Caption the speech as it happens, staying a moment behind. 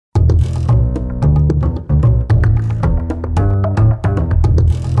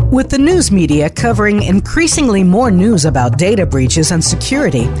With the news media covering increasingly more news about data breaches and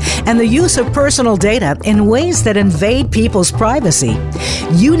security, and the use of personal data in ways that invade people's privacy,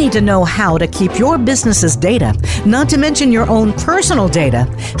 you need to know how to keep your business's data, not to mention your own personal data,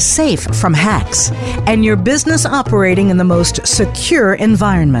 safe from hacks, and your business operating in the most secure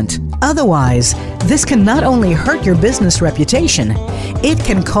environment. Otherwise, this can not only hurt your business reputation, it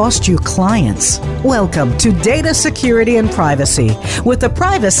can cost you clients. Welcome to Data Security and Privacy with the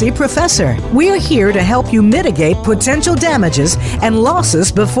Privacy Professor. We're here to help you mitigate potential damages and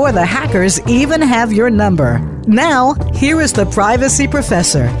losses before the hackers even have your number. Now, here is the Privacy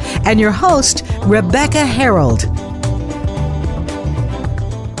Professor and your host, Rebecca Harold.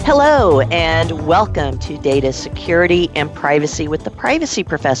 Hello, and welcome to Data Security and Privacy with the Privacy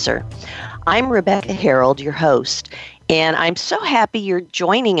Professor. I'm Rebecca Harold, your host, and I'm so happy you're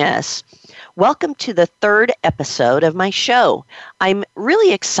joining us. Welcome to the third episode of my show. I'm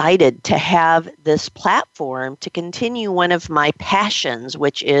really excited to have this platform to continue one of my passions,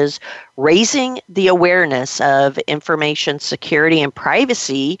 which is raising the awareness of information security and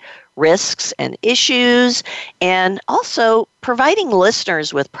privacy risks and issues, and also providing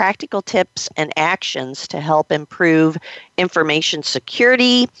listeners with practical tips and actions to help improve information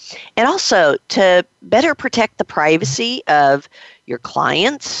security and also to better protect the privacy of your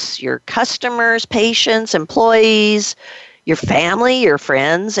clients, your customers, patients, employees, your family, your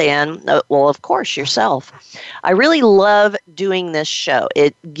friends, and, well, of course, yourself. I really love doing this show.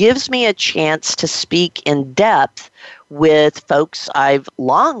 It gives me a chance to speak in depth with folks I've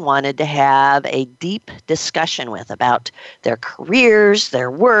long wanted to have a deep discussion with about their careers, their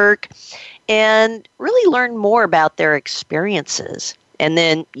work, and really learn more about their experiences. And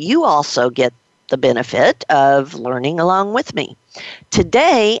then you also get the benefit of learning along with me.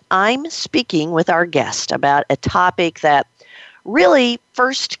 Today, I'm speaking with our guest about a topic that really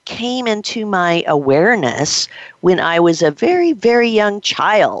first came into my awareness when I was a very, very young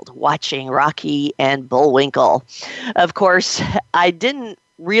child watching Rocky and Bullwinkle. Of course, I didn't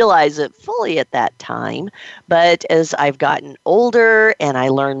realize it fully at that time, but as I've gotten older and I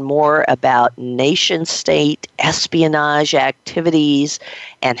learned more about nation-state espionage activities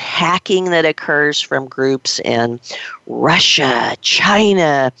and hacking that occurs from groups in Russia,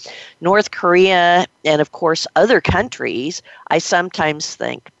 China, North Korea, and of course other countries, I sometimes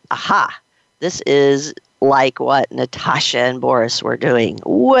think, aha, this is like what Natasha and Boris were doing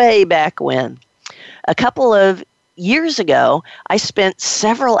way back when. A couple of years ago, I spent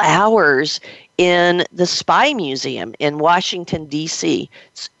several hours in the Spy Museum in Washington, D.C.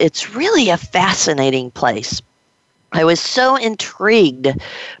 It's really a fascinating place. I was so intrigued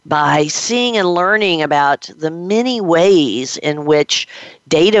by seeing and learning about the many ways in which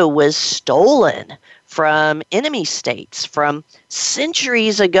data was stolen from enemy states from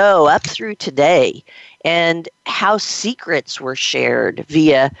centuries ago up through today, and how secrets were shared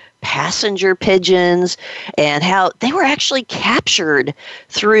via passenger pigeons, and how they were actually captured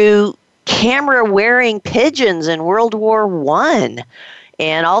through camera-wearing pigeons in World War I,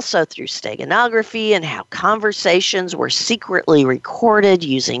 and also through steganography, and how conversations were secretly recorded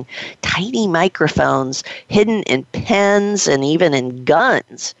using tiny microphones hidden in pens and even in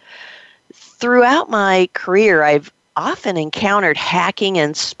guns. Throughout my career, I've often encountered hacking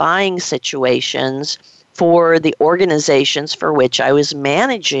and spying situations for the organizations for which I was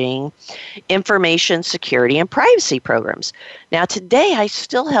managing information security and privacy programs. Now, today, I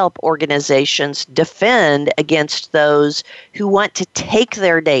still help organizations defend against those who want to take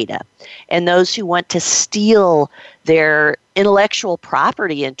their data and those who want to steal their intellectual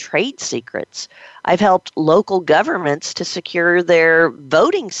property and trade secrets. I've helped local governments to secure their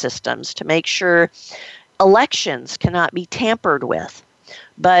voting systems to make sure elections cannot be tampered with.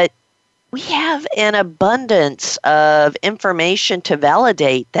 But we have an abundance of information to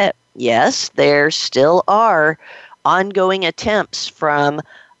validate that, yes, there still are ongoing attempts from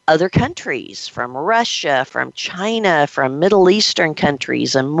other countries, from Russia, from China, from Middle Eastern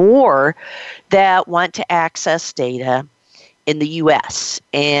countries, and more that want to access data in the U.S.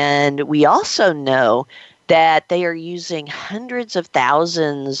 And we also know that they are using hundreds of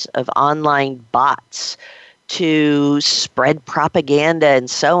thousands of online bots to spread propaganda and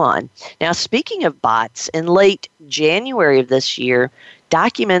so on. Now, speaking of bots, in late January of this year,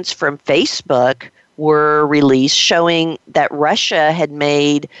 documents from Facebook were released showing that Russia had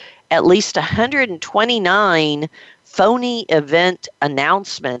made at least 129 phony event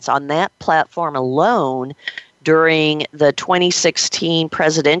announcements on that platform alone during the 2016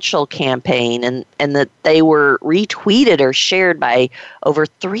 presidential campaign, and that they were retweeted or shared by over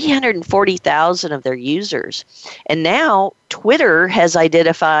 340,000 of their users. And now Twitter has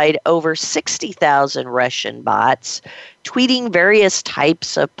identified over 60,000 Russian bots tweeting various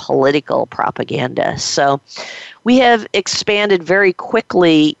types of political propaganda. So we have expanded very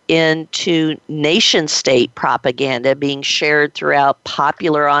quickly into nation-state propaganda being shared throughout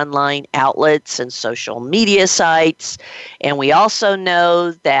popular online outlets and social media sites. And we also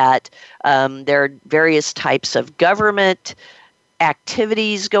know that there are various types of government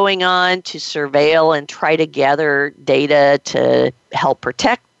activities going on to surveil and try to gather data to help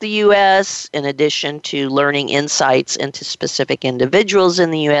protect the U.S., in addition to learning insights into specific individuals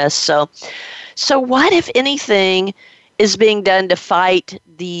in the U.S. So what, if anything, is being done to fight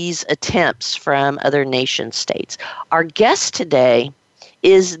these attempts from other nation states? Our guest today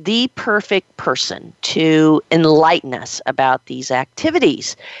is the perfect person to enlighten us about these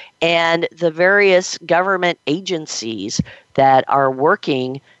activities and the various government agencies that are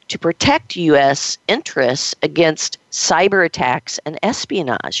working to protect U.S. interests against cyber attacks and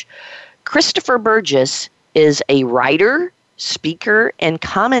espionage. Christopher Burgess is a writer, speaker, and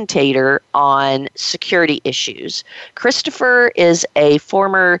commentator on security issues. Christopher is a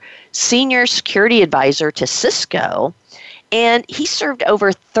former senior security advisor to Cisco, and he served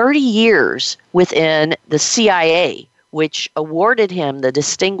over 30 years within the CIA, which awarded him the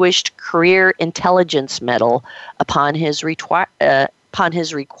Distinguished Career Intelligence Medal upon his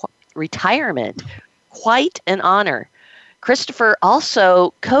retirement. Quite an honor. Christopher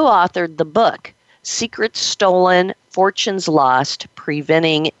also co-authored the book, Secrets Stolen, Fortunes Lost,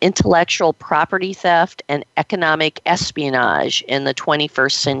 Preventing Intellectual Property Theft and Economic Espionage in the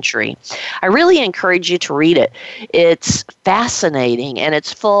 21st Century. I really encourage you to read it. It's fascinating, and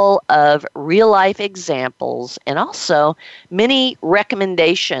it's full of real-life examples and also many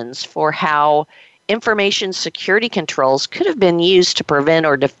recommendations for how information security controls could have been used to prevent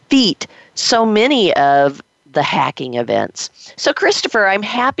or defeat so many of the hacking events. So, Christopher, I'm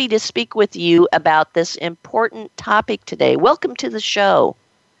happy to speak with you about this important topic today. Welcome to the show.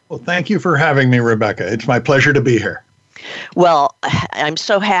 Well, thank you for having me, Rebecca. It's my pleasure to be here. Well, I'm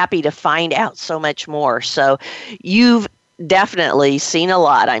so happy to find out so much more. So, you've definitely seen a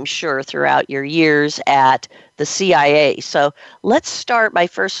lot, I'm sure, throughout your years at the CIA. So, let's start by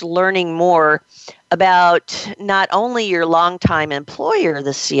first learning more about not only your longtime employer,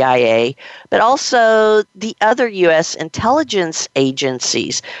 the CIA, but also the other U.S. intelligence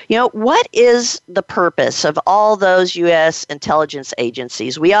agencies. You know, what is the purpose of all those U.S. intelligence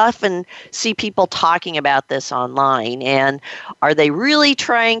agencies? We often see people talking about this online, and are they really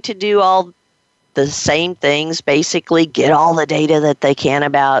trying to do all the same things, basically get all the data that they can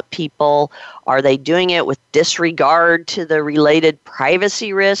about people? Are they doing it with disregard to the related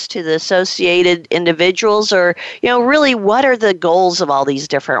privacy risks to the associated individuals? Or, you know, really, what are the goals of all these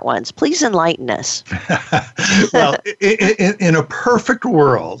different ones? Please enlighten us. Well, in a perfect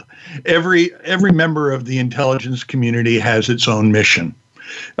world, every member of the intelligence community has its own mission.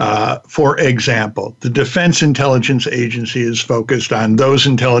 For example, the Defense Intelligence Agency is focused on those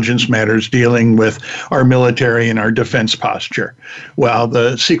intelligence matters dealing with our military and our defense posture, while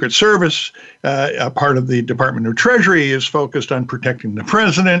the Secret Service, a part of the Department of Treasury, is focused on protecting the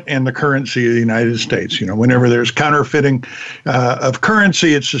president and the currency of the United States. You know, whenever there's counterfeiting of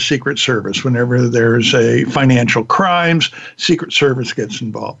currency, it's the Secret Service. Whenever there's a financial crimes, Secret Service gets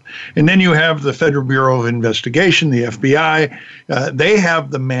involved. And then you have the Federal Bureau of Investigation, the FBI. They have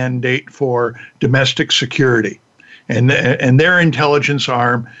the mandate for domestic security. And their intelligence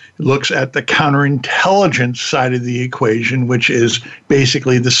arm looks at the counterintelligence side of the equation, which is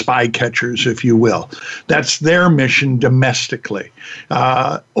basically the spy catchers, if you will. That's their mission domestically.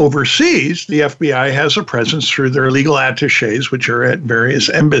 Overseas, the FBI has a presence through their legal attachés, which are at various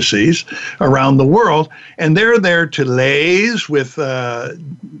embassies around the world, and they're there to liaise with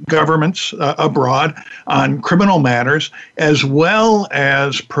governments abroad on criminal matters, as well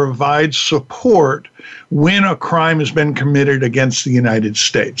as provide support when a crime has been committed against the United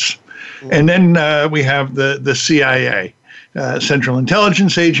States. And then we have the CIA. Central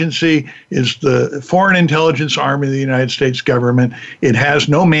Intelligence Agency is the foreign intelligence arm of the United States government. It has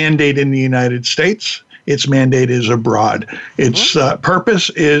no mandate in the United States. Its mandate is abroad. Its purpose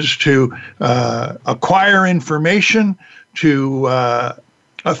is to acquire information, to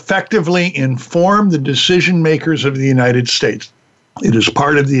effectively inform the decision makers of the United States. It is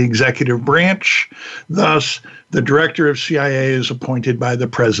part of the executive branch. Thus, the director of CIA is appointed by the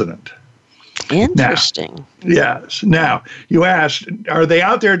president. Interesting. Yes. Now, you asked, are they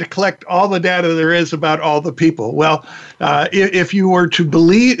out there to collect all the data there is about all the people? Well, if you were to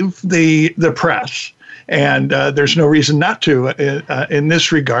believe the press, and there's no reason not to in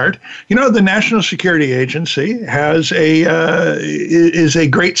this regard, the National Security Agency is a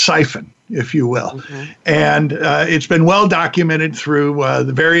great siphon, if you will. Mm-hmm. And it's been well documented through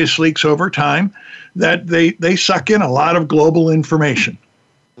the various leaks over time that they suck in a lot of global information.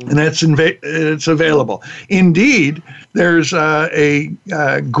 And it's available. Indeed, there's a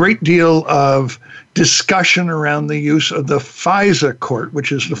great deal of discussion around the use of the FISA court,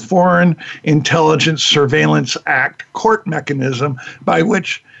 which is the Foreign Intelligence Surveillance Act court mechanism by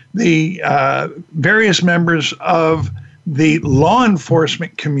which the various members of the law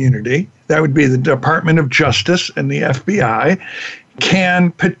enforcement community, that would be the Department of Justice and the FBI,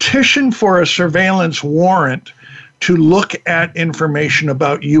 can petition for a surveillance warrant to look at information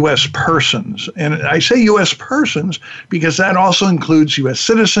about U.S. persons. And I say U.S. persons because that also includes U.S.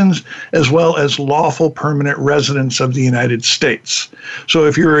 citizens as well as lawful permanent residents of the United States. So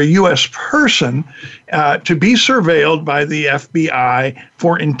if you're a U.S. person, to be surveilled by the FBI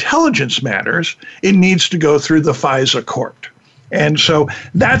for intelligence matters, it needs to go through the FISA court. And so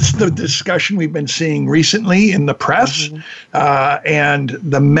that's the discussion we've been seeing recently in the press. Mm-hmm. And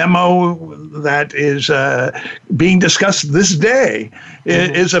the memo that is being discussed this day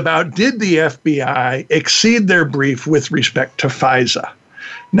mm-hmm. is about, did the FBI exceed their brief with respect to FISA?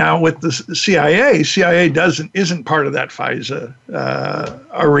 Now, with the CIA isn't part of that FISA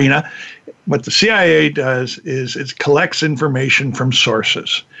arena. What the CIA does is it collects information from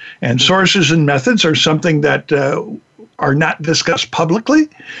sources. And sources and methods are something that are not discussed publicly,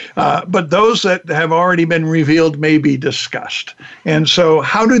 but those that have already been revealed may be discussed. And so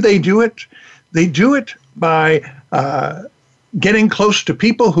how do they do it? They do it by getting close to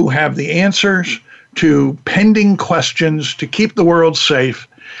people who have the answers to pending questions to keep the world safe,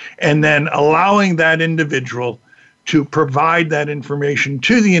 and then allowing that individual to provide that information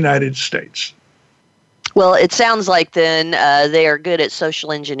to the United States. Well, it sounds like then they are good at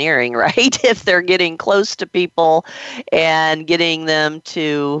social engineering, right? If they're getting close to people and getting them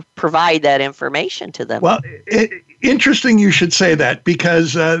to provide that information to them. Well, interesting you should say that,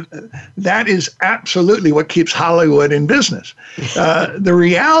 because that is absolutely what keeps Hollywood in business. The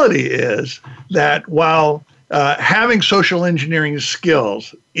reality is that while having social engineering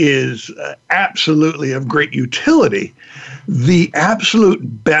skills is absolutely of great utility, the absolute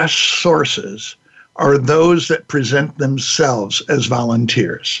best sources are those that present themselves as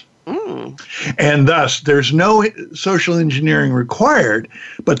volunteers. Mm. And thus, there's no social engineering required,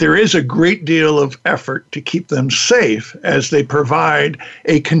 but there is a great deal of effort to keep them safe as they provide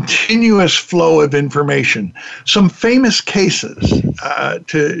a continuous flow of information. Some famous cases,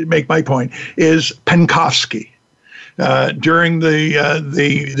 to make my point, is Penkovsky. During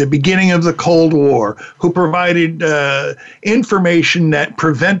the beginning of the Cold War, who provided information that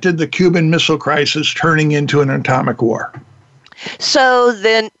prevented the Cuban Missile Crisis turning into an atomic war. So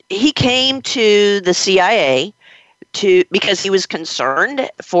then he came to the CIA because he was concerned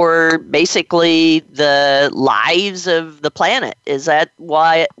for basically the lives of the planet. Is that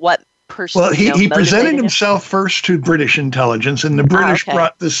what person? Well, he presented himself first to British intelligence, and the British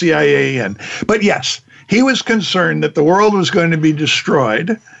brought the CIA in. But yes, he was concerned that the world was going to be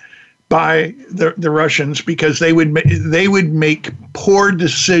destroyed by the Russians because they would make poor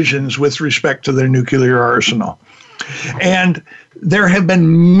decisions with respect to their nuclear arsenal. And there have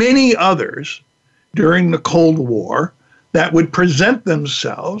been many others during the Cold War that would present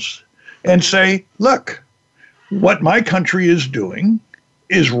themselves and say, look, what my country is doing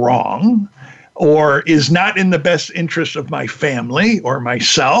is wrong or is not in the best interest of my family or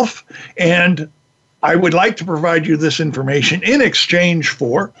myself, and I would like to provide you this information in exchange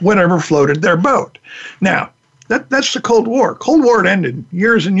for whatever floated their boat. Now, that's the Cold War. Cold War ended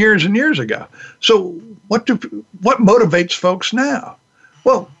years and years and years ago. So what motivates folks now?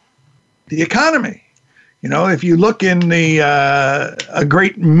 Well, the economy. If you look in a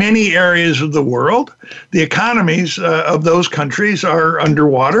great many areas of the world, the economies of those countries are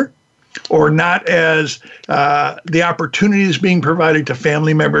underwater, or not as the opportunities being provided to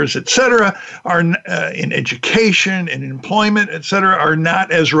family members, et cetera, are in education and employment, et cetera, are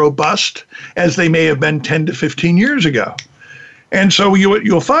not as robust as they may have been 10 to 15 years ago. And so what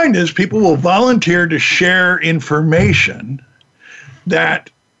you'll find is people will volunteer to share information that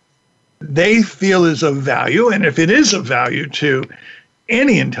they feel is of value. And if it is of value to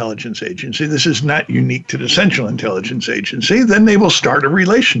any intelligence agency, this is not unique to the Central Intelligence Agency, then they will start a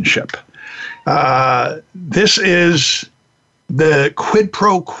relationship. This is the quid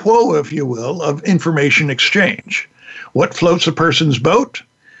pro quo, if you will, of information exchange. What floats a person's boat?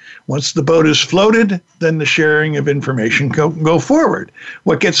 Once the boat is floated, then the sharing of information go forward.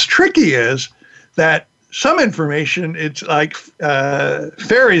 What gets tricky is that some information, it's like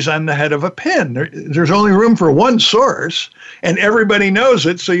fairies on the head of a pin. There's only room for one source, and everybody knows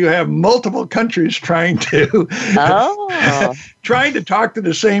it. So you have multiple countries trying to trying to talk to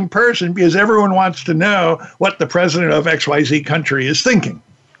the same person because everyone wants to know what the president of XYZ country is thinking.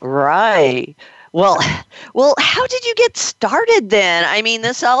 Right. Well, how did you get started then? I mean,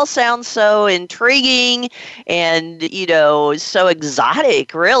 this all sounds so intriguing and, so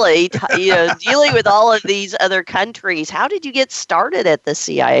exotic, really, dealing with all of these other countries. How did you get started at the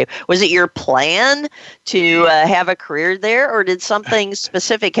CIA? Was it your plan to have a career there, or did something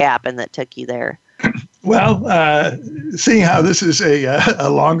specific happen that took you there? Well, seeing how this is a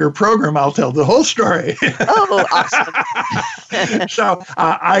longer program, I'll tell the whole story. Oh, awesome. So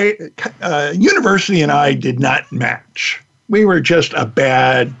university and I did not match. We were just a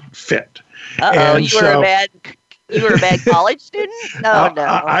bad fit. Uh-oh, you were a bad college student? No.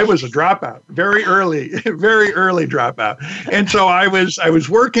 I was a dropout, very early dropout. And so I was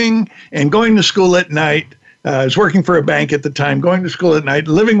working and going to school at night. I was working for a bank at the time, going to school at night,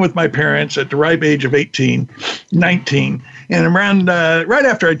 living with my parents at the ripe age of 19. And around right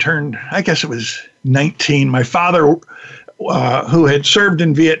after I turned, I guess it was 19, my father, who had served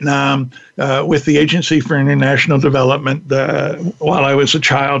in Vietnam with the Agency for International Development while I was a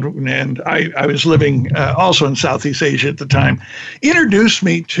child, and I was living also in Southeast Asia at the time, introduced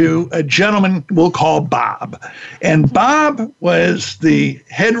me to a gentleman we'll call Bob. And Bob was the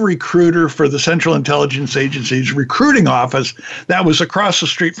head recruiter for the Central Intelligence Agency's recruiting office that was across the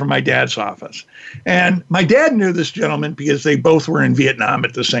street from my dad's office. And my dad knew this gentleman because they both were in Vietnam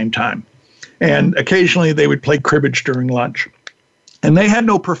at the same time. And occasionally they would play cribbage during lunch. And they had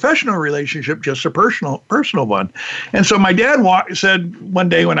no professional relationship, just a personal one. And so my dad said one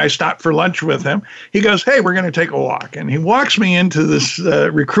day when I stopped for lunch with him, he goes, "Hey, we're going to take a walk." And he walks me into this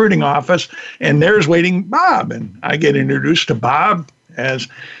recruiting office, and there's waiting Bob. And I get introduced to Bob as,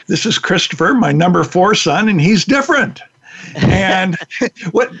 "This is Christopher, my number 4 son, and he's different." And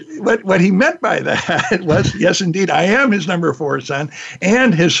what he meant by that was, yes, indeed, I am his number 4 son.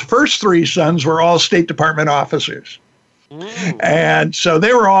 And his first 3 sons were all State Department officers. And so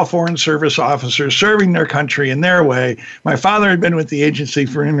they were all Foreign Service officers serving their country in their way. My father had been with the Agency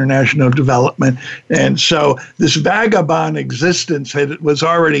for International Development. And so this vagabond existence was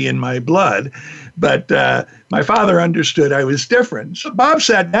already in my blood. But my father understood I was different. So Bob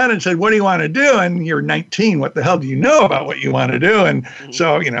sat down and said, "What do you want to do?" And you're 19. What the hell do you know about what you want to do? And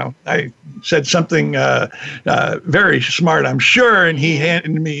so, I said something very smart, I'm sure. And he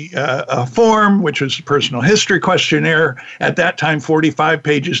handed me a form, which was a personal history questionnaire. At that time, 45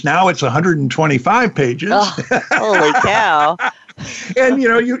 pages. Now it's 125 pages. Oh, holy cow. And,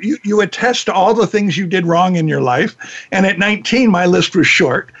 you attest to all the things you did wrong in your life. And at 19, my list was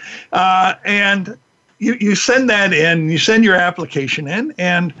short. And you send that in, you send your application in,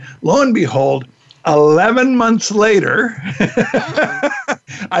 and lo and behold, 11 months later,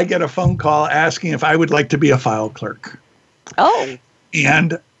 I get a phone call asking if I would like to be a file clerk. Oh.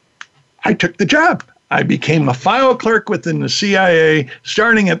 And I took the job. I became a file clerk within the CIA,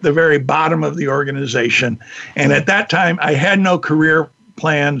 starting at the very bottom of the organization. And at that time, I had no career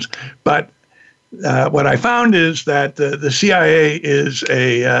plans. But what I found is that the CIA is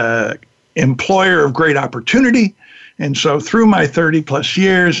a employer of great opportunity. And so through my 30 plus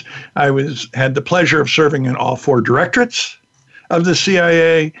years, I had the pleasure of serving in all 4 directorates of the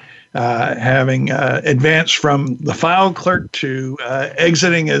CIA, having advanced from the file clerk to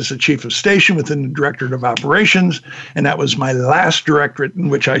exiting as the chief of station within the Directorate of Operations. And that was my last directorate in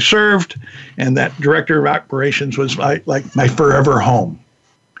which I served. And that Director of Operations was like my forever home.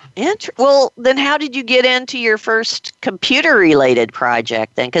 Well, then how did you get into your first computer-related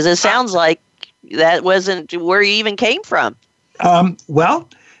project then? Because it sounds like that wasn't where you even came from.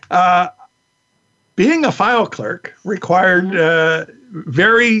 Being a file clerk required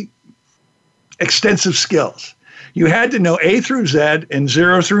very extensive skills. You had to know A through Z and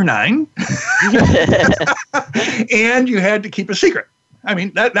 0 through 9. And you had to keep a secret. I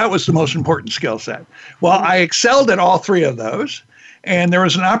mean, that was the most important skill set. Well, I excelled at all 3 of those. And there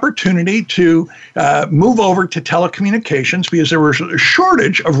was an opportunity to move over to telecommunications because there was a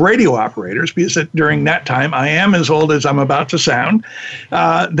shortage of radio operators because during that time, I am as old as I'm about to sound,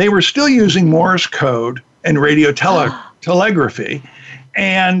 they were still using Morse code and radio telegraphy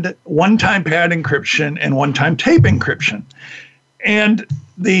and one-time pad encryption and one-time tape encryption. And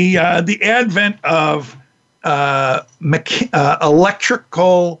the advent of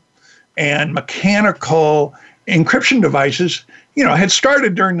electrical and mechanical encryption devices, had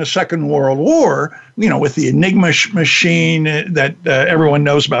started during the Second World War, with the Enigma machine that everyone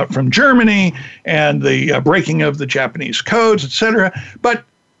knows about from Germany and the breaking of the Japanese codes, et cetera. But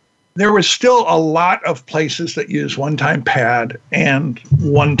there was still a lot of places that use one-time pad and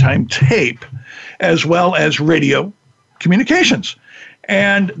one-time tape, as well as radio communications.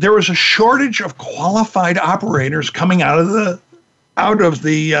 And there was a shortage of qualified operators coming out of the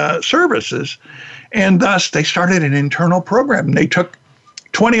services. And thus, they started an internal program. They took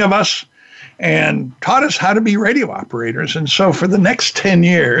 20 of us and taught us how to be radio operators. And so for the next 10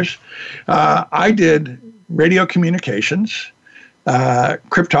 years, I did radio communications,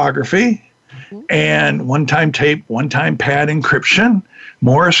 cryptography, and one-time tape, one-time pad encryption,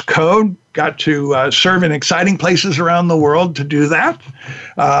 Morse code. Got to serve in exciting places around the world to do that.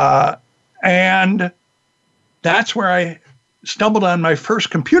 And that's where I stumbled on my first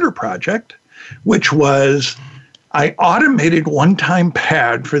computer project, which was I automated one-time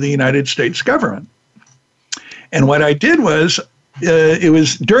pad for the United States government. And what I did was, it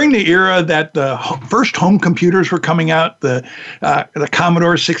was during the era that the first home computers were coming out, the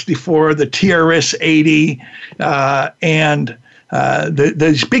Commodore 64, the TRS-80, and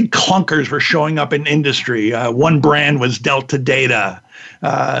these big clunkers were showing up in industry. One brand was Delta Data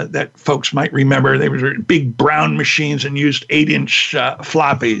that folks might remember. They were big brown machines and used 8-inch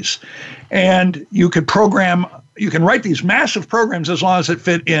floppies. And you can write these massive programs as long as it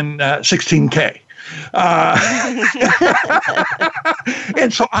fit in 16K.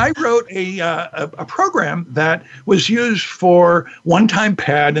 And so I wrote a program that was used for one-time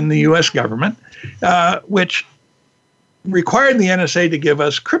pad in the U.S. government, which required the NSA to give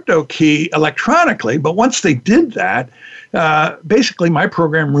us crypto key electronically. But once they did that, basically my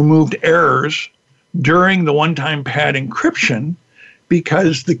program removed errors during the one-time pad encryption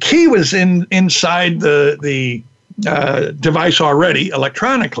because the key was inside the device already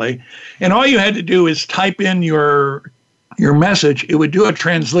electronically, and all you had to do is type in your message. It would do a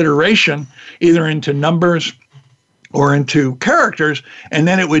transliteration either into numbers or into characters, and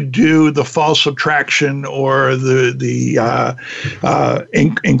then it would do the false subtraction or the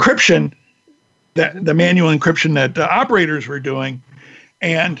encryption, the manual encryption that the operators were doing.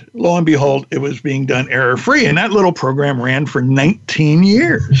 And lo and behold, it was being done error-free. And that little program ran for 19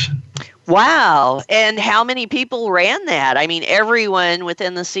 years. Wow. And how many people ran that? I mean, everyone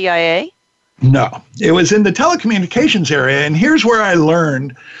within the CIA? No, it was in the telecommunications area. And here's where I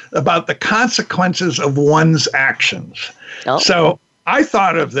learned about the consequences of one's actions. Oh. So I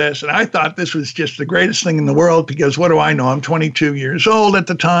thought of this, and I thought this was just the greatest thing in the world because what do I know? I'm 22 years old at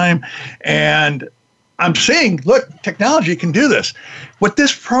the time, and I'm seeing, look, technology can do this. What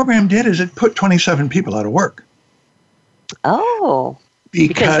this program did is it put 27 people out of work. Oh.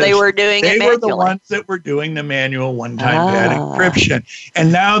 Because they were doing it manually. They were the ones that were doing the manual one-time pad encryption.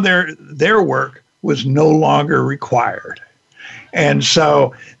 And now their work was no longer required. And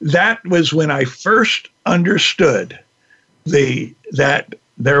so that was when I first understood that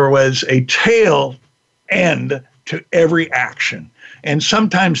there was a tail end to every action. And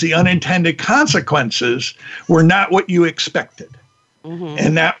sometimes the unintended consequences were not what you expected. Mm-hmm.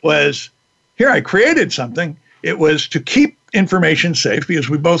 And that was, here I created something. It was to keep information safe because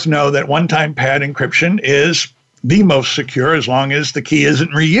we both know that one-time pad encryption is the most secure as long as the key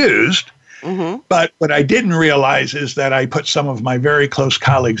isn't reused. Mm-hmm. But what I didn't realize is that I put some of my very close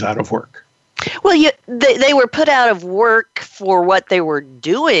colleagues out of work. Well, they were put out of work for what they were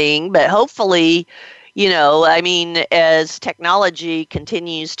doing, but hopefully, I mean, as technology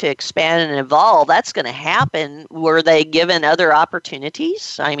continues to expand and evolve, that's going to happen. Were they given other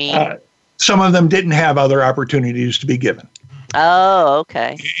opportunities? I mean, some of them didn't have other opportunities to be given. Oh,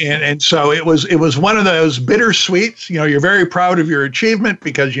 okay. And so it was one of those bittersweets. You're very proud of your achievement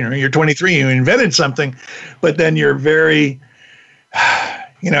because you're 23, you invented something, but then you're very,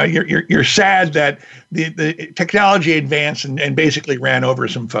 you're sad that the technology advanced and basically ran over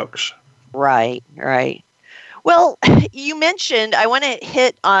some folks. Right. Well, you mentioned, I want to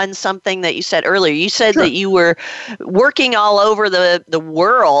hit on something that you said earlier. You said that you were working all over the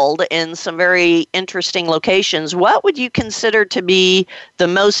world in some very interesting locations. What would you consider to be the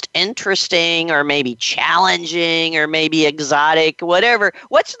most interesting or maybe challenging or maybe exotic, whatever?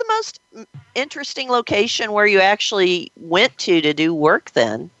 What's the most interesting location where you actually went to do work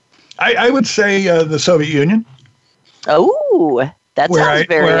then? I would say the Soviet Union. Oh, that sounds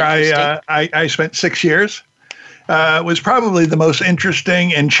very interesting. I spent 6 years. was probably the most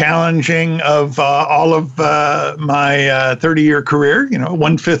interesting and challenging of all of my 30-year career.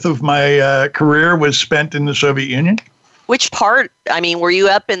 1/5 of my career was spent in the Soviet Union. Which part? I mean, were you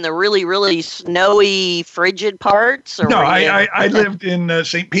up in the really, really snowy, frigid parts? Or no, I lived in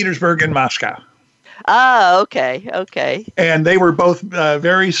St. Petersburg and Moscow. Oh, okay. And they were both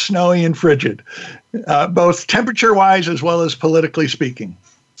very snowy and frigid, both temperature-wise as well as politically speaking.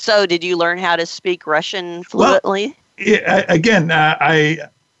 So did you learn how to speak Russian fluently? Well, again, I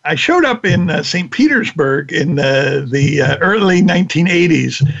showed up in St. Petersburg in the early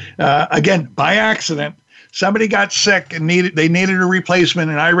 1980s, again, by accident. Somebody got sick and they needed a replacement,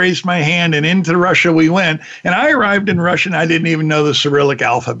 and I raised my hand, and into Russia we went. And I arrived in Russia, and I didn't even know the Cyrillic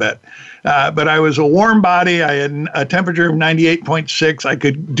alphabet. But I was a warm body. I had a temperature of 98.6. I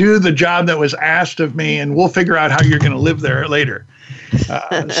could do the job that was asked of me, and we'll figure out how you're going to live there later.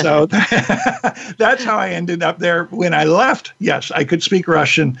 So that's how I ended up there. When I left, yes, I could speak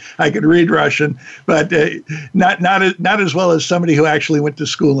Russian. I could read Russian, but not as well as somebody who actually went to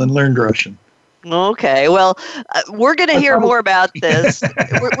school and learned Russian. Okay, well, we're going to hear more about this.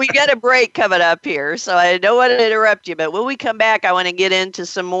 We got a break coming up here, so I don't want to interrupt you. But when we come back, I want to get into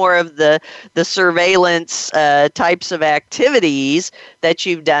some more of the surveillance types of activities that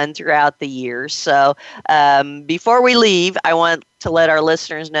you've done throughout the years. So before we leave, I want to let our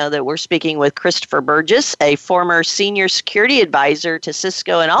listeners know that we're speaking with Christopher Burgess, a former senior security advisor to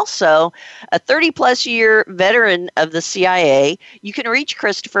Cisco and also a 30-plus year veteran of the CIA. You can reach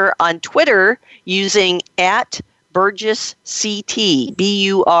Christopher on Twitter using @BurgessCT,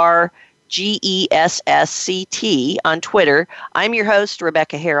 BurgessCT on Twitter. I'm your host,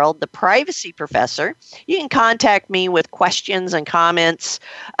 Rebecca Harold, the Privacy Professor. You can contact me with questions and comments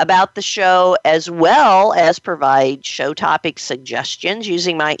about the show, as well as provide show topic suggestions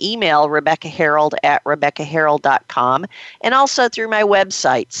using my email, RebeccaHarold@RebeccaHarold.com, and also through my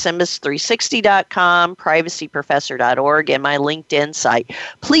website, Simbus360.com, privacyprofessor.org, and my LinkedIn site.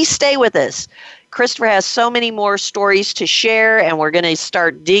 Please stay with us. Christopher has so many more stories to share, and we're going to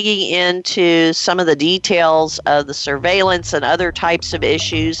start digging into some of the details of the surveillance and other types of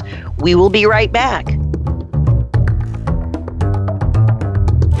issues. We will be right back.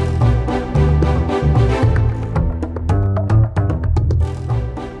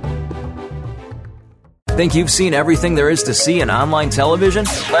 Think you've seen everything there is to see in online television?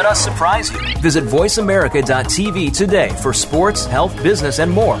 Let us surprise you. Visit voiceamerica.tv today for sports, health, business,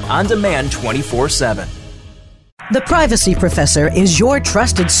 and more on demand 24/7. The Privacy Professor is your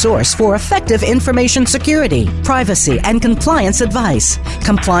trusted source for effective information security, privacy, and compliance advice,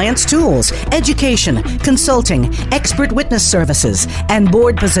 compliance tools, education, consulting, expert witness services, and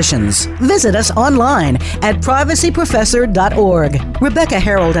board positions. Visit us online at privacyprofessor.org. Rebecca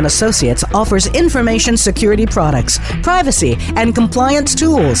Harold and Associates offers information security products, privacy and compliance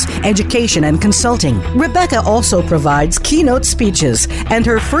tools, education and consulting. Rebecca also provides keynote speeches and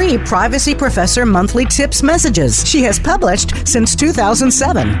her free Privacy Professor monthly tips messages she has published since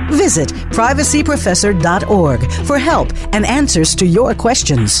 2007. Visit privacyprofessor.org for help and answers to your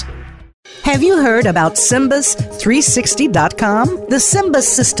questions. Have you heard about Simbus360.com? The Simbus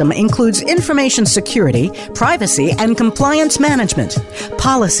system includes information security, privacy, and compliance management,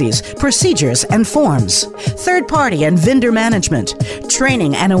 policies, procedures, and forms, third-party and vendor management,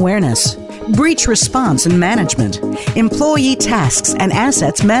 training and awareness, breach response and management, employee tasks and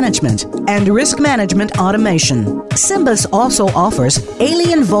assets management, and risk management automation. Simbus also offers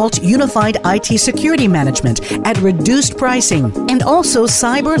Alien Vault Unified IT Security Management at reduced pricing, and also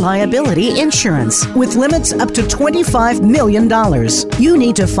cyber liability insurance with limits up to $25 million. You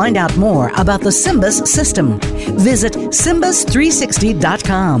need to find out more about the Simbus system. Visit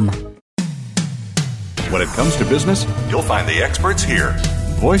Simbus360.com. When it comes to business, you'll find the experts here.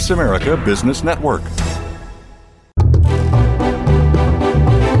 Voice America Business Network.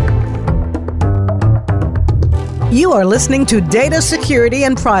 You are listening to Data Security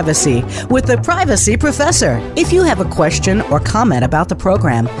and Privacy with the Privacy Professor. If you have a question or comment about the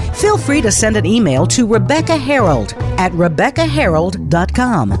program, feel free to send an email to Rebecca Harold at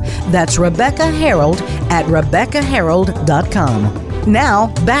RebeccaHarold.com. That's Rebecca Harold at RebeccaHarold.com. Now,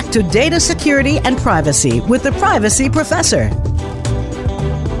 back to Data Security and Privacy with the Privacy Professor.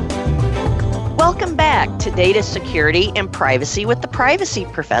 Welcome back to Data Security and Privacy with the Privacy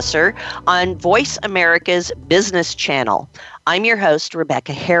Professor on Voice America's Business Channel. I'm your host,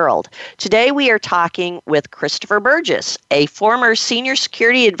 Rebecca Harold. Today we are talking with Christopher Burgess, a former senior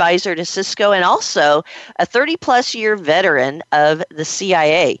security advisor to Cisco and also a 30-plus year veteran of the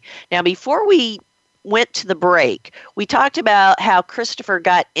CIA. Now, before we went to the break, we talked about how Christopher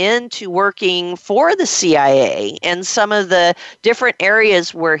got into working for the CIA and some of the different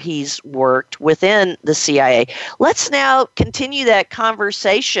areas where he's worked within the CIA. Let's now continue that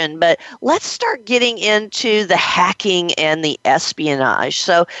conversation, but let's start getting into the hacking and the espionage.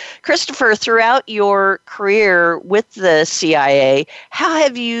 So, Christopher, throughout your career with the CIA, how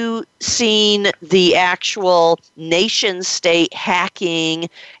have you seen the actual nation-state hacking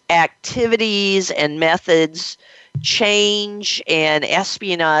activities and methods change and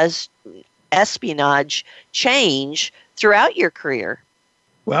espionage change throughout your career?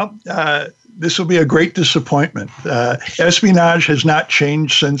 Well, this will be a great disappointment. Espionage has not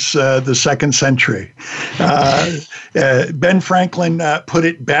changed since the second century. Ben Franklin put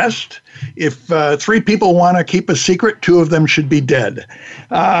it best. If three people want to keep a secret, two of them should be dead.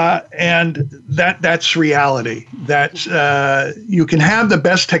 And that's reality. That's, you can have the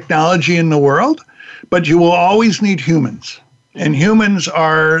best technology in the world, but you will always need humans. And humans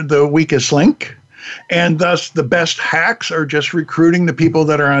are the weakest link. And thus, the best hacks are just recruiting the people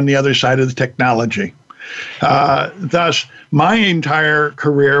that are on the other side of the technology. Thus, my entire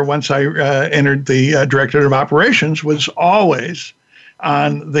career, once I entered the Directorate of Operations, was always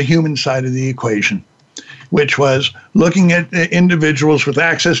on the human side of the equation, which was looking at individuals with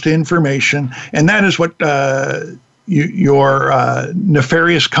access to information. And that is what your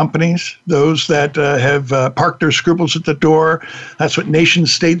nefarious companies, those that have parked their scruples at the door, that's what nation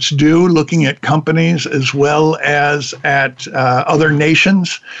states do, looking at companies as well as at other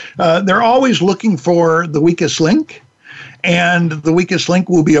nations. They're always looking for the weakest link, and the weakest link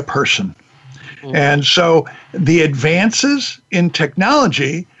will be a person. Mm-hmm. And so the advances in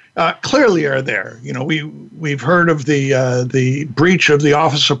technology clearly are there. You know, we've heard of the breach of the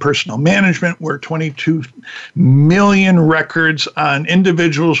Office of Personnel Management, where 22 million records on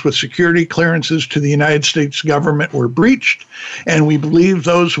individuals with security clearances to the United States government were breached, and we believe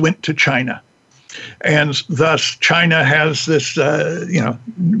those went to China. And thus, China has this,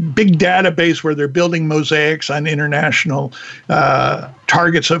 big database where they're building mosaics on international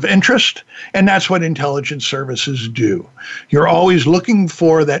targets of interest, and that's what intelligence services do. You're always looking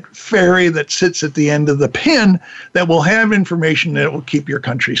for that fairy that sits at the end of the pin that will have information that will keep your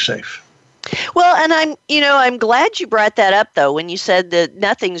country safe. Well, and I'm glad you brought that up, though, when you said that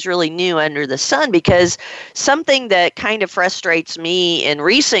nothing's really new under the sun, because something that kind of frustrates me in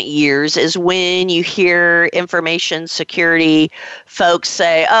recent years is when you hear information security folks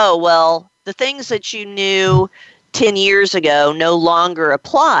say, oh, well, the things that you knew 10 years ago no longer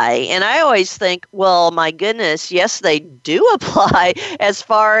apply. And I always think, well, my goodness, yes, they do apply as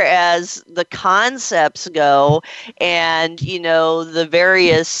far as the concepts go and, the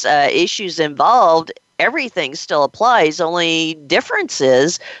various issues involved. Everything still applies. Only difference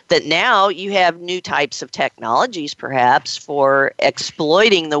is that now you have new types of technologies, perhaps, for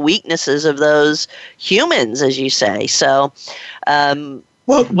exploiting the weaknesses of those humans, as you say. So, the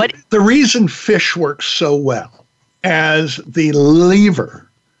reason FISH works so well as the lever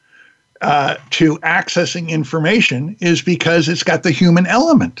to accessing information is because it's got the human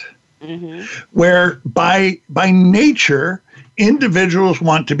element, where by nature, individuals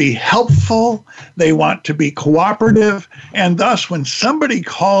want to be helpful, they want to be cooperative, and thus when somebody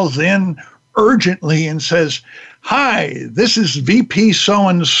calls in urgently and says, hi, this is VP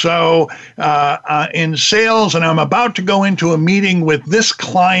so-and-so in sales, and I'm about to go into a meeting with this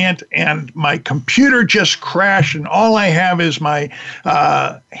client, and my computer just crashed, and all I have is my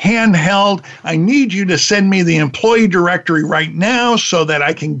handheld. I need you to send me the employee directory right now so that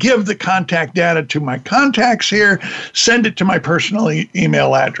I can give the contact data to my contacts here, send it to my personal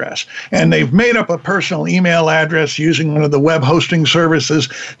email address. And they've made up a personal email address using one of the web hosting services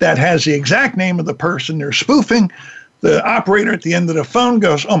that has the exact name of the person they're spoofing. The operator at the end of the phone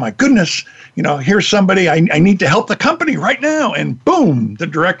goes, oh, my goodness, here's somebody, I need to help the company right now. And boom, the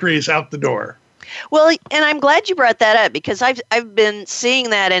directory is out the door. Well, and I'm glad you brought that up, because I've been seeing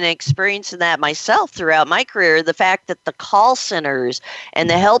that and experiencing that myself throughout my career, the fact that the call centers and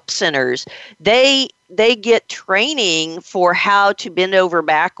the help centers, they get training for how to bend over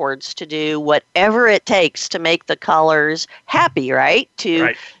backwards to do whatever it takes to make the callers happy, right?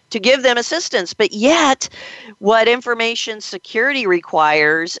 To give them assistance. But yet, what information security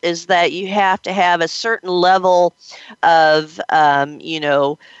requires is that you have to have a certain level of,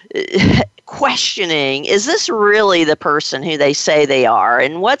 questioning. Is this really the person who they say they are?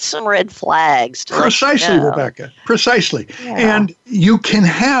 And what's some red flags? Precisely, Rebecca. Precisely. Yeah. And you can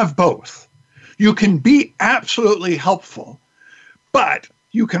have both. You can be absolutely helpful, but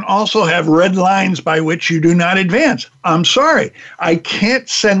you can also have red lines by which you do not advance. I'm sorry, I can't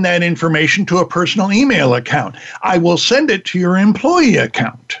send that information to a personal email account. I will send it to your employee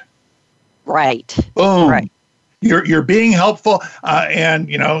account. Right. Boom. Right. You're being helpful, and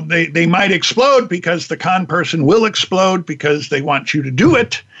they might explode because the con person will explode because they want you to do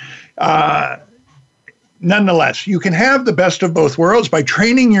it. Nonetheless, you can have the best of both worlds by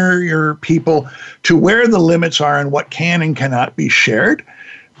training your people to where the limits are and what can and cannot be shared.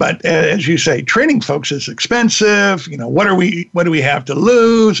 But as you say, training folks is expensive. What do we have to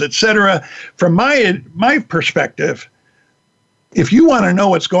lose, et cetera. From my perspective, if you want to know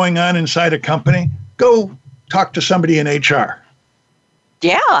what's going on inside a company, go talk to somebody in HR.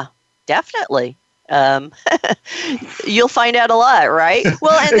 Yeah, definitely. You'll find out a lot, right?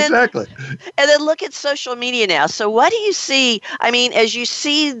 Well, and then, exactly. And then look at social media now. So what do you see? I mean, as you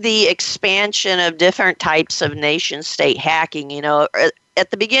see the expansion of different types of nation state hacking, at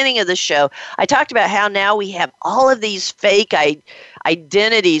the beginning of the show, I talked about how now we have all of these fake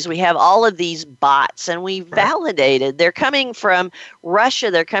identities. We have all of these bots, and we validated. They're coming from Russia.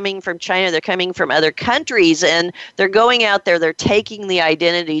 They're coming from China. They're coming from other countries, and they're going out there. They're taking the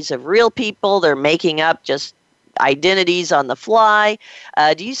identities of real people. They're making up just identities on the fly.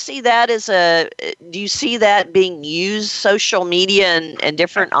 Do you see that being used, social media and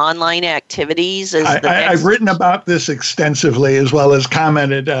different online activities? I've written about this extensively, as well as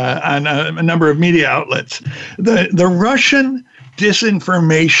commented on a number of media outlets. The Russian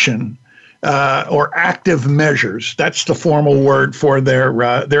disinformation or active measures, that's the formal word for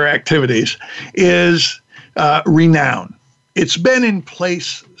their activities, is renowned. It's been in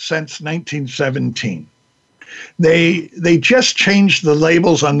place since 1917. They just changed the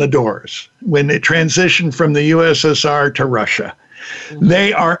labels on the doors when it transitioned from the USSR to Russia. Mm-hmm.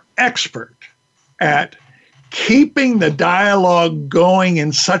 They are expert at keeping the dialogue going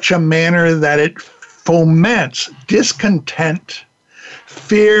in such a manner that it foments discontent,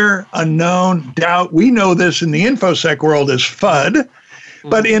 fear, unknown, doubt. We know this in the InfoSec world as FUD, mm-hmm.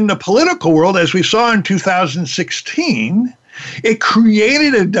 but in the political world, as we saw in 2016, it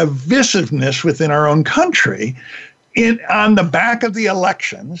created a divisiveness within our own country on the back of the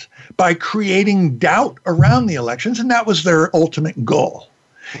elections by creating doubt around the elections, and that was their ultimate goal.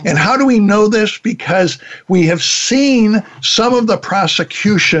 And how do we know this? Because we have seen some of the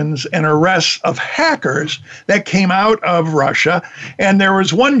prosecutions and arrests of hackers that came out of Russia. And there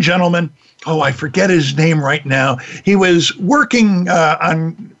was one gentleman, I forget his name right now. He was working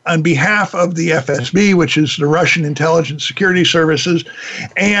on behalf of the FSB, which is the Russian Intelligence Security Services,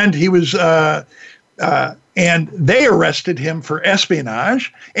 and he was and they arrested him for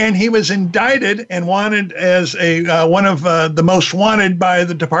espionage, and he was indicted and wanted as one of the most wanted by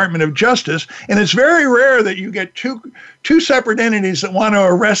the Department of Justice. And it's very rare that you get two separate entities that want to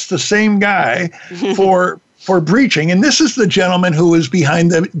arrest the same guy for breaching. And this is the gentleman who was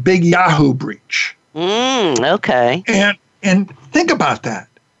behind the big Yahoo breach. Okay. And think about that.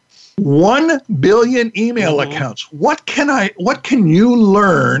 1 billion email accounts. What can you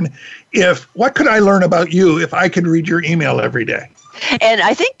learn what could I learn about you if I could read your email every day? And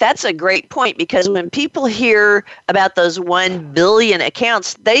I think that's a great point, because when people hear about those 1 billion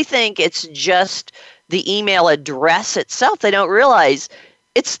accounts, they think it's just the email address itself. They don't realize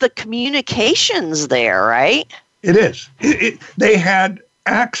it's the communications there, right? It is. They had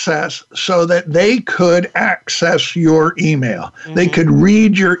access so that they could access your email. Mm-hmm. They could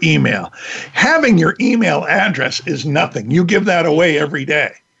read your email. Having your email address is nothing. You give that away every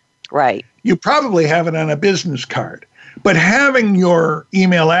day. Right. You probably have it on a business card. But having your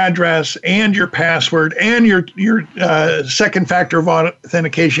email address and your password and your second factor of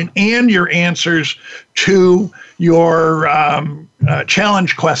authentication and your answers to your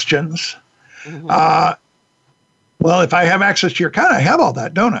challenge questions, mm-hmm. Well, if I have access to your account, I have all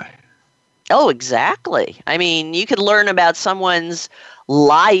that, don't I? Oh, exactly. I mean, you could learn about someone's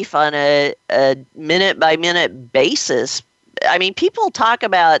life on a minute-by-minute basis. I mean, people talk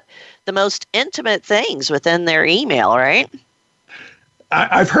about the most intimate things within their email, right?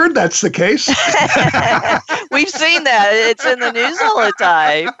 I've heard that's the case. We've seen that. It's in the news all the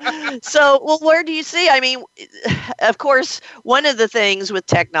time. So, well, where do you see? I mean, of course, one of the things with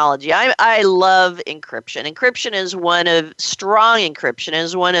technology, I love encryption. Strong encryption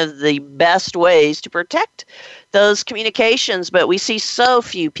is one of the best ways to protect those communications. But we see so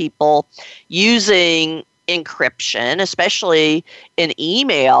few people using encryption, especially in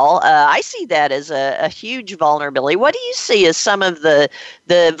email. I see that as a huge vulnerability. What do you see as some of the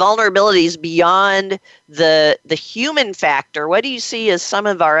vulnerabilities beyond the human factor? What do you see as some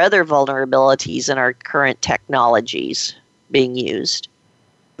of our other vulnerabilities in our current technologies being used?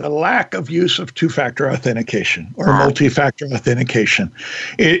 the lack of use of two-factor authentication or multi-factor authentication.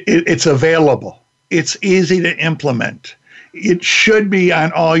 It's available. It's easy to implement. It should be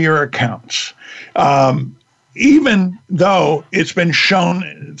on all your accounts. Even though it's been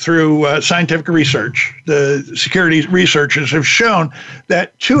shown through scientific research, the security researchers have shown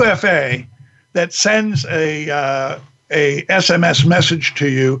that 2FA that sends a SMS message to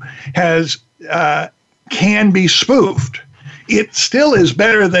you can be spoofed. It still is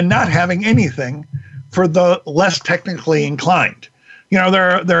better than not having anything for the less technically inclined. There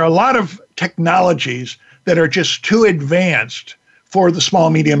are a lot of technologies that are just too advanced for the small,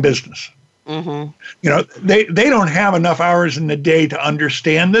 medium business. Mm-hmm. They don't have enough hours in the day to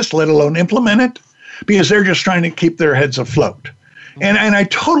understand this, let alone implement it, because they're just trying to keep their heads afloat. Mm-hmm. And I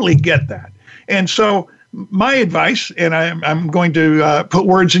totally get that. And so my advice, and I'm going to put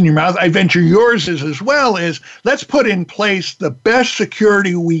words in your mouth, I venture yours is as well, is let's put in place the best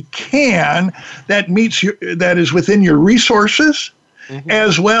security we can that is within your resources,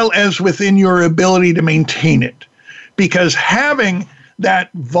 as well as within your ability to maintain it. Because having that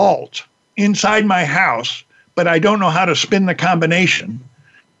vault inside my house, but I don't know how to spin the combination,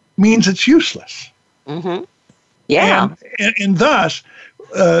 means it's useless. Mm-hmm. Yeah. And thus,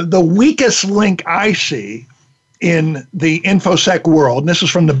 the weakest link I see in the InfoSec world, and this is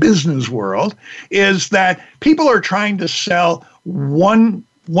from the business world, is that people are trying to sell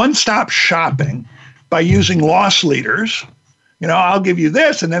one-stop shopping by using loss leaders. I'll give you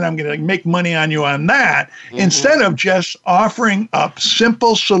this, and then I'm going to make money on you on that, instead of just offering up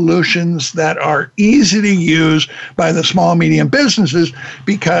simple solutions that are easy to use by the small, medium businesses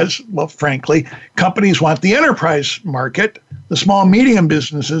because, well, frankly, companies want the enterprise market. The small, medium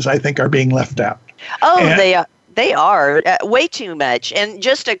businesses, I think, are being left out. They are way too much. And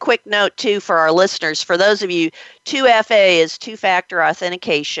just a quick note, too, for our listeners, for those of you, 2FA is two-factor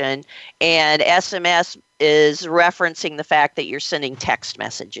authentication, and SMS is referencing the fact that you're sending text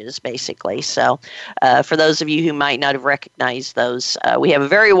messages, basically. So for those of you who might not have recognized those, we have a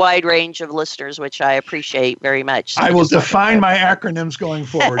very wide range of listeners, which I appreciate very much. So I will define my acronyms going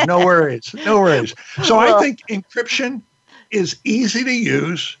forward. No worries. No worries. So I think encryption is easy to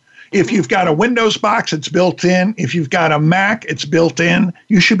use. If you've got a Windows box, it's built in. If you've got a Mac, it's built in.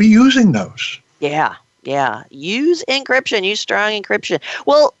 You should be using those. Yeah. Use encryption, use strong encryption.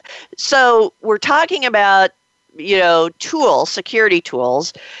 Well, so we're talking about, security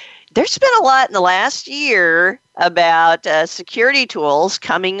tools. There's been a lot in the last year about security tools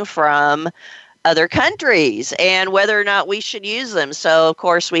coming from other countries and whether or not we should use them. So, of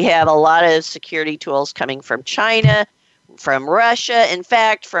course, we have a lot of security tools coming from China, from Russia. In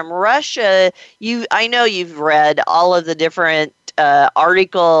fact, from Russia, I know you've read all of the different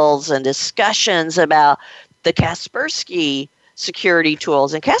articles and discussions about the Kaspersky security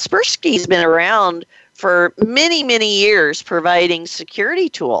tools. And Kaspersky's been around for many, many years providing security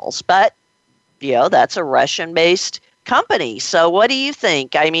tools. But, that's a Russian-based company. So what do you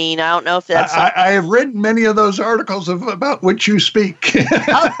think? I mean, I don't know if that's... I have written many of those articles about which you speak.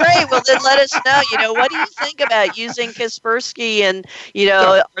 Oh, great. Well, then let us know, what do you think about using Kaspersky and,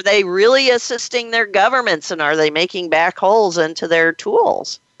 are they really assisting their governments and are they making back holes into their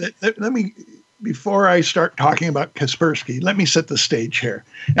tools? Let me, before I start talking about Kaspersky, let me set the stage here.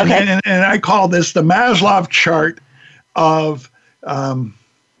 Okay. And I call this the Maslow chart of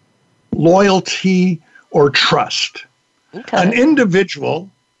loyalty or trust. Okay. An individual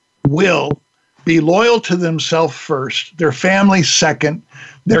will be loyal to themselves first, their family second,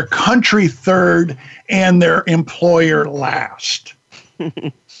 their country third, and their employer last.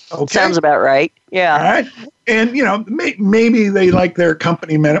 Okay? Sounds about right. Yeah. All right. And, maybe they like their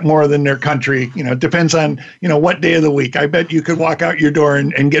company more than their country. Depends on, what day of the week. I bet you could walk out your door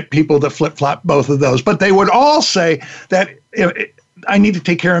and get people to flip-flop both of those. But they would all say that I need to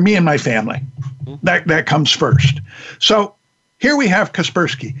take care of me and my family. That comes first. So here we have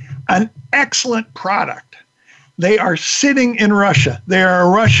Kaspersky, an excellent product. They are sitting in Russia. They are a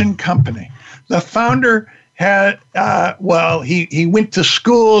Russian company. The founder had, he went to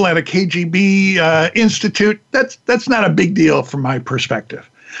school at a KGB institute. That's not a big deal from my perspective.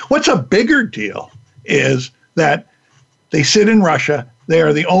 What's a bigger deal is that they sit in Russia. They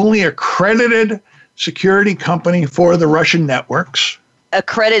are the only accredited security company for the Russian networks.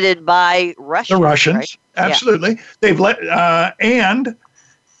 Accredited by Russia. The Russians, right? Absolutely. Yeah. They've let and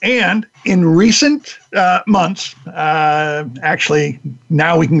in recent months, actually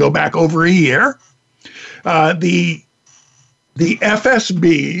now we can go back over a year. The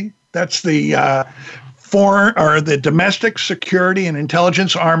FSB, that's the foreign or the domestic security and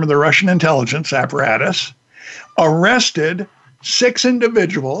intelligence arm of the Russian intelligence apparatus, arrested 6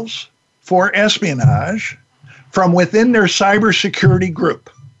 individuals for espionage from within their cybersecurity group.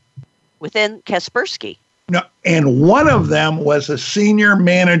 Within Kaspersky. No, and one of them was a senior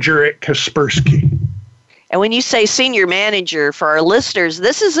manager at Kaspersky. And when you say senior manager, for our listeners,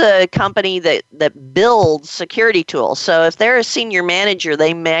 this is a company that builds security tools. So if they're a senior manager,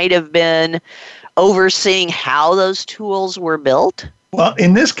 they might have been overseeing how those tools were built? Well,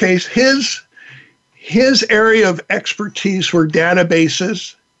 in this case, his area of expertise were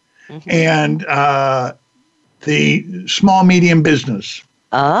databases and the small, medium business.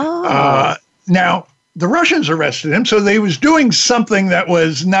 Oh. Now, the Russians arrested him, so they was doing something that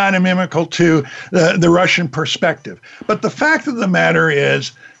was not inimical to the Russian perspective. But the fact of the matter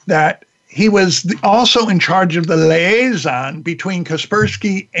is that he was also in charge of the liaison between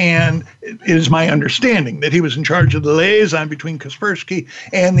Kaspersky and, it is my understanding, that he was in charge of the liaison between Kaspersky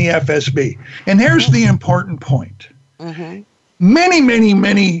and the FSB. And here's the important point. Many, many,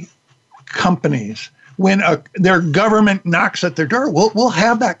 many companies, when their government knocks at their door, we'll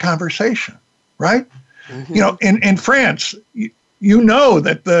have that conversation, right? You know, in France, you know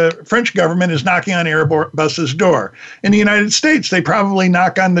that the French government is knocking on Airbus's door. In the United States, they probably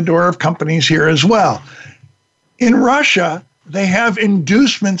knock on the door of companies here as well. In Russia, they have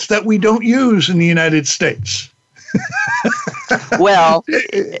inducements that we don't use in the United States. Well,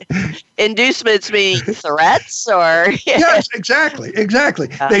 inducements mean threats, or yes, exactly.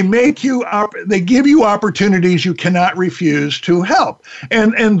 They make you they give you opportunities you cannot refuse to help,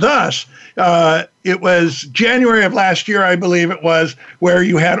 and thus it was January of last year, I believe it was, where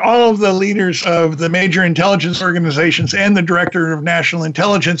you had all of the leaders of the major intelligence organizations and the director of national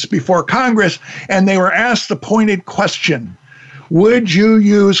intelligence before Congress, and they were asked the pointed question: would you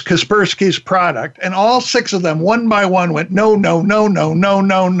use Kaspersky's product? And all 6 of them, one by one, went, no, no, no, no, no,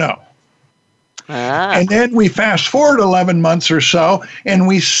 no, no. And then we fast forward 11 months or so, and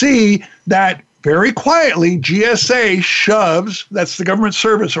we see that very quietly, GSA shoves, that's the Government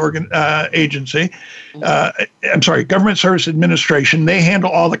Service Agency, Government Service Administration, they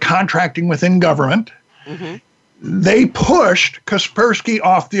handle all the contracting within government. They pushed Kaspersky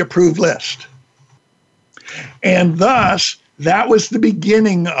off the approved list. And thus, that was the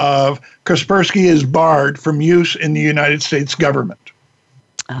beginning of Kaspersky is barred from use in the United States government.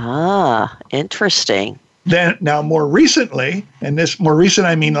 Ah, interesting. Then, now more recently, and this more recent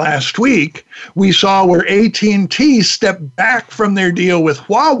I mean last week, we saw where AT&T stepped back from their deal with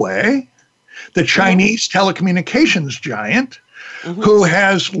Huawei, the Chinese telecommunications giant, who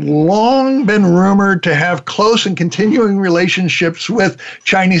has long been rumored to have close and continuing relationships with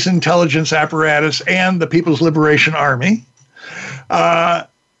Chinese intelligence apparatus and the People's Liberation Army.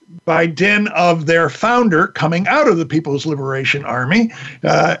 By dint of their founder coming out of the People's Liberation Army,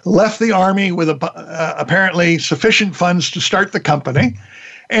 left the army with apparently sufficient funds to start the company.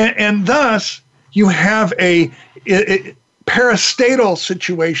 And thus, you have a parastatal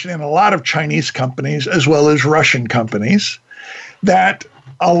situation in a lot of Chinese companies, as well as Russian companies, that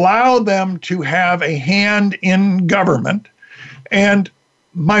allow them to have a hand in government. And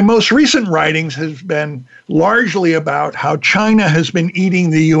my most recent writings has been largely about how China has been eating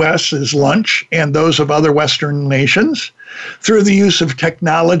the U.S.'s lunch and those of other Western nations through the use of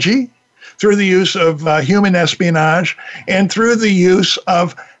technology, through the use of human espionage, and through the use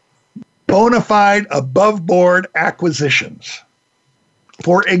of bona fide above-board acquisitions.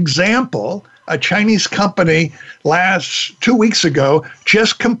 For example, a Chinese company 2 weeks ago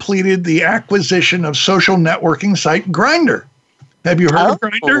just completed the acquisition of social networking site Grindr. Have you heard of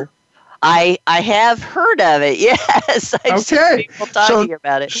Grindr? I have heard of it, yes. I've seen people talking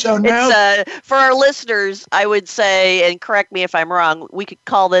about it. So now, it's, for our listeners, I would say, and correct me if I'm wrong, we could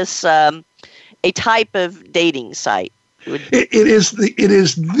call this a type of dating site. It is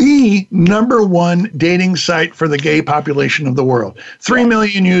the number one dating site for the gay population of the world. 3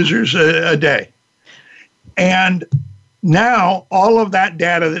 million users a day. And now all of that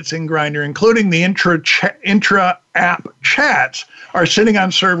data that's in Grindr, including the intra-app chats, are sitting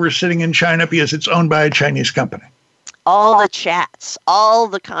on servers sitting in China because it's owned by a Chinese company. All the chats, all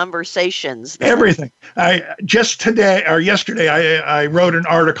the conversations. Everything. Yesterday, I wrote an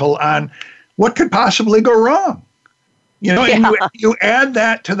article on what could possibly go wrong. You know, and you add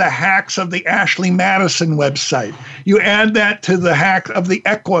that to the hacks of the Ashley Madison website. You add that to the hack of the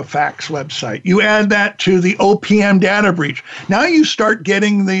Equifax website. You add that to the OPM data breach. Now you start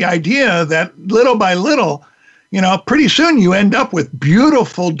getting the idea that little by little, you know, pretty soon you end up with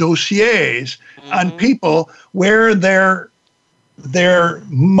beautiful dossiers on people where their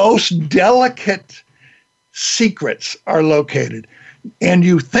most delicate secrets are located. and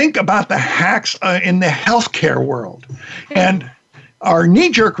you think about the hacks in the healthcare world, and our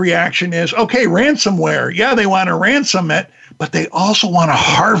knee-jerk reaction is, okay, ransomware. Yeah, they want to ransom it, but they also want to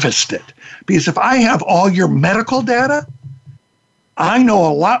harvest it. Because if I have all your medical data, I know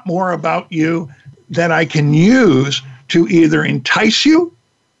a lot more about you that I can use to either entice you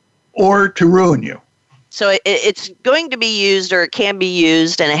or to ruin you. So it's going to be used, or it can be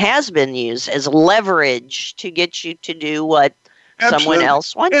used, and it has been used as leverage to get you to do what someone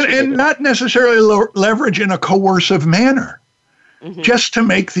else wants you to do. And not necessarily leverage in a coercive manner, just to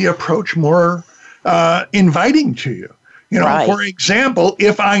make the approach more inviting to you. You know, Right. For example,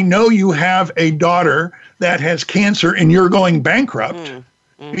 if I know you have a daughter that has cancer and you're going bankrupt,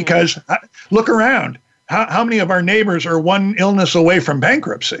 because look around, how many of our neighbors are one illness away from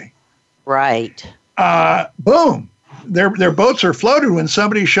bankruptcy? Right. Boom. Their boats are floated when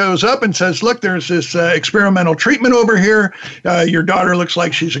somebody shows up and says, look, there's this experimental treatment over here. Your daughter looks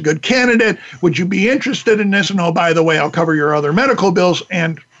like she's a good candidate. Would you be interested in this? And oh, by the way, I'll cover your other medical bills.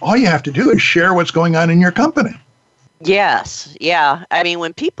 And all you have to do is share what's going on in your company. Yes. Yeah. I mean,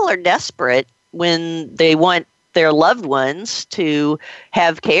 when people are desperate, when they want their loved ones to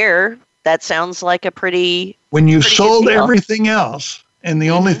have care, that sounds like a pretty When you've pretty good sold deal. everything else and the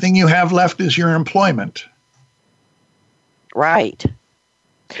only thing you have left is your employment. Right.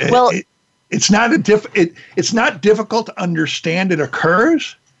 It- Well- it's not it's not difficult to understand it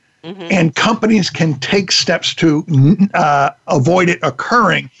occurs, and companies can take steps to avoid it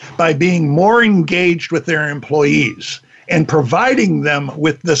occurring by being more engaged with their employees and providing them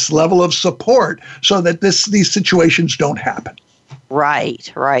with this level of support so that these situations don't happen.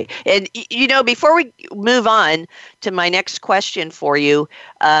 Right, right. And, you know, before we move on to my next question for you,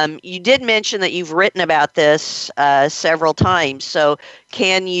 you did mention that you've written about this several times. So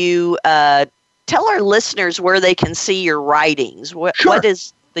can you tell our listeners where they can see your writings? Sure. What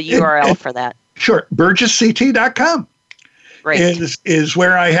is the URL for that? Sure. BurgessCT.com Great. is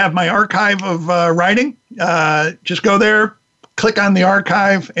where I have my archive of writing. Just go there, click on the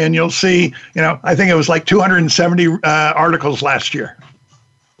archive, and you'll see, I think it was like 270 articles last year.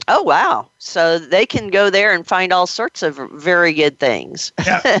 Oh, wow. So they can go there and find all sorts of very good things.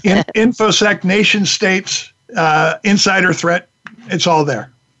 Yeah, InfoSec, nation states, insider threat, it's all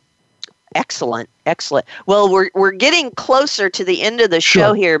there. Excellent, excellent. Well, we're getting closer to the end of the show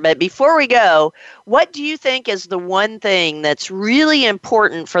Sure. here, but before we go, what do you think is the one thing that's really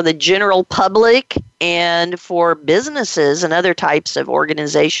important for the general public and for businesses and other types of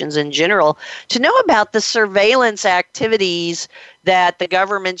organizations in general to know about the surveillance activities that the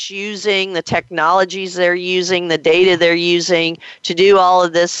government's using, the technologies they're using, the data they're using to do all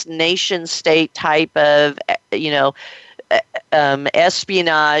of this nation state type of,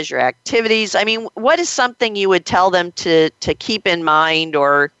 espionage or activities? I mean, what is something you would tell them to keep in mind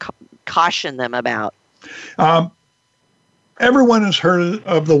or caution them about? Everyone has heard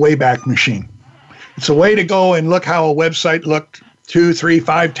of the Wayback Machine. It's a way to go and look how a website looked 2, 3,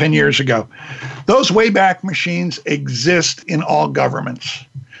 5, 10 years ago. Those Wayback Machines exist in all governments.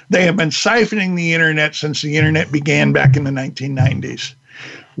 They have been siphoning the internet since the internet began back in the 1990s.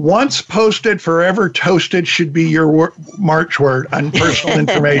 Once posted, forever toasted should be your march word on personal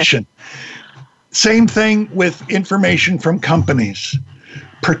information. Same thing with information from companies.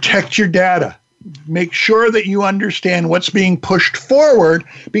 Protect your data. Make sure that you understand what's being pushed forward,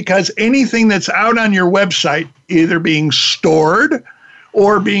 because anything that's out on your website, either being stored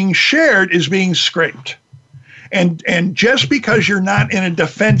or being shared, is being scraped. And just because you're not in a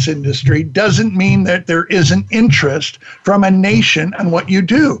defense industry doesn't mean that there isn't interest from a nation on what you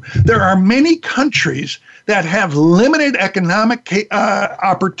do. There are many countries that have limited economic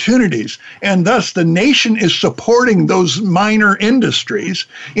opportunities, and thus the nation is supporting those minor industries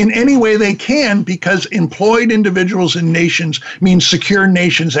in any way they can, because employed individuals in nations means secure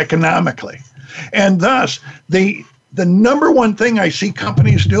nations economically. And thus, the number one thing I see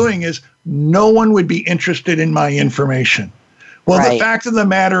companies doing is no one would be interested in my information. Well, Right. The fact of the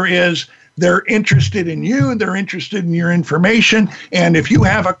matter is they're interested in you, they're interested in your information, and if you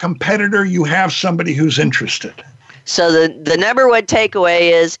have a competitor, you have somebody who's interested. So the number one takeaway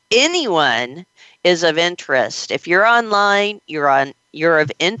is anyone is of interest. If you're online, you're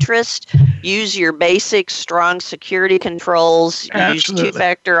of interest. Use your basic strong security controls. Absolutely. Use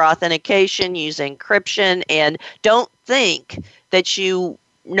two-factor authentication. Use encryption, and don't think that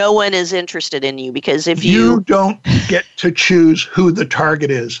no one is interested in you, because if You don't get to choose who the target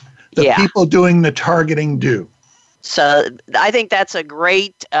is. The Yeah. people doing the targeting do. So I think that's a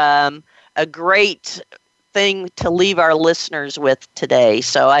great thing to leave our listeners with today.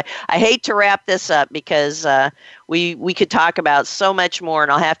 So I hate to wrap this up because we could talk about so much more,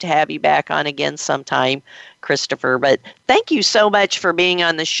 and I'll have to have you back on again sometime, Christopher. But thank you so much for being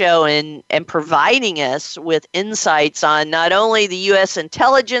on the show and providing us with insights on not only the U.S.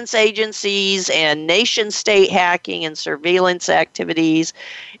 intelligence agencies and nation-state hacking and surveillance activities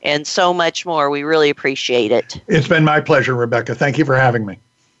and so much more. We really appreciate it. It's been my pleasure, Rebecca. Thank you for having me.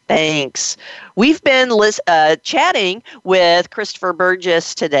 Thanks. We've been chatting with Christopher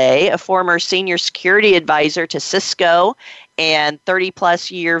Burgess today, a former senior security advisor to Cisco and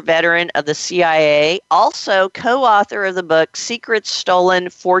 30-plus year veteran of the CIA, also co-author of the book Secrets Stolen,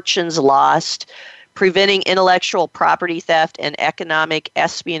 Fortunes Lost, Preventing Intellectual Property Theft and Economic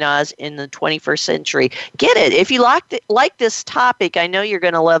Espionage in the 21st Century. Get it. If you like this topic, I know you're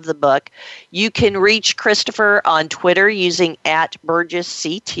going to love the book. You can reach Christopher on Twitter using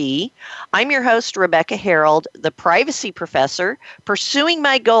 @BurgessCT. I'm your host, Rebecca Harold, the privacy professor, pursuing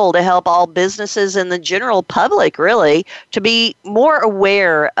my goal to help all businesses and the general public, really, to be more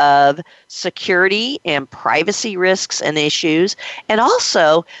aware of security and privacy risks and issues, and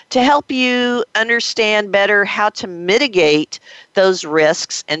also to help you understand better how to mitigate those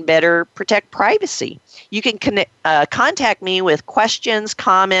risks and better protect privacy. You can contact me with questions,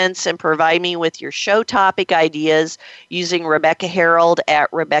 comments, and provide me with your show topic ideas using Rebecca Harold at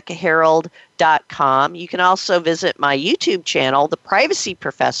RebeccaHarold.com. You can also visit my YouTube channel, The Privacy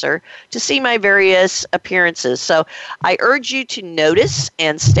Professor, to see my various appearances. So I urge you to notice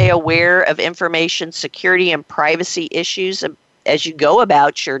and stay aware of information security and privacy issues as you go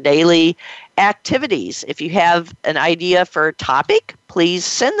about your daily activities. If you have an idea for a topic, please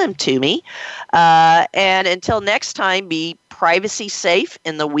send them to me. And until next time, be privacy safe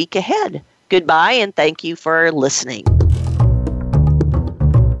in the week ahead. Goodbye, and thank you for listening.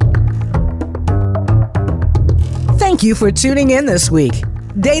 Thank you for tuning in this week.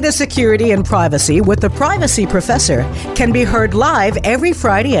 Data Security and Privacy with the Privacy Professor can be heard live every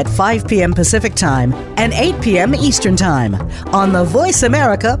Friday at 5 p.m. Pacific Time and 8 p.m. Eastern Time on the Voice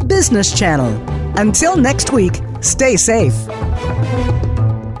America Business Channel. Until next week, stay safe.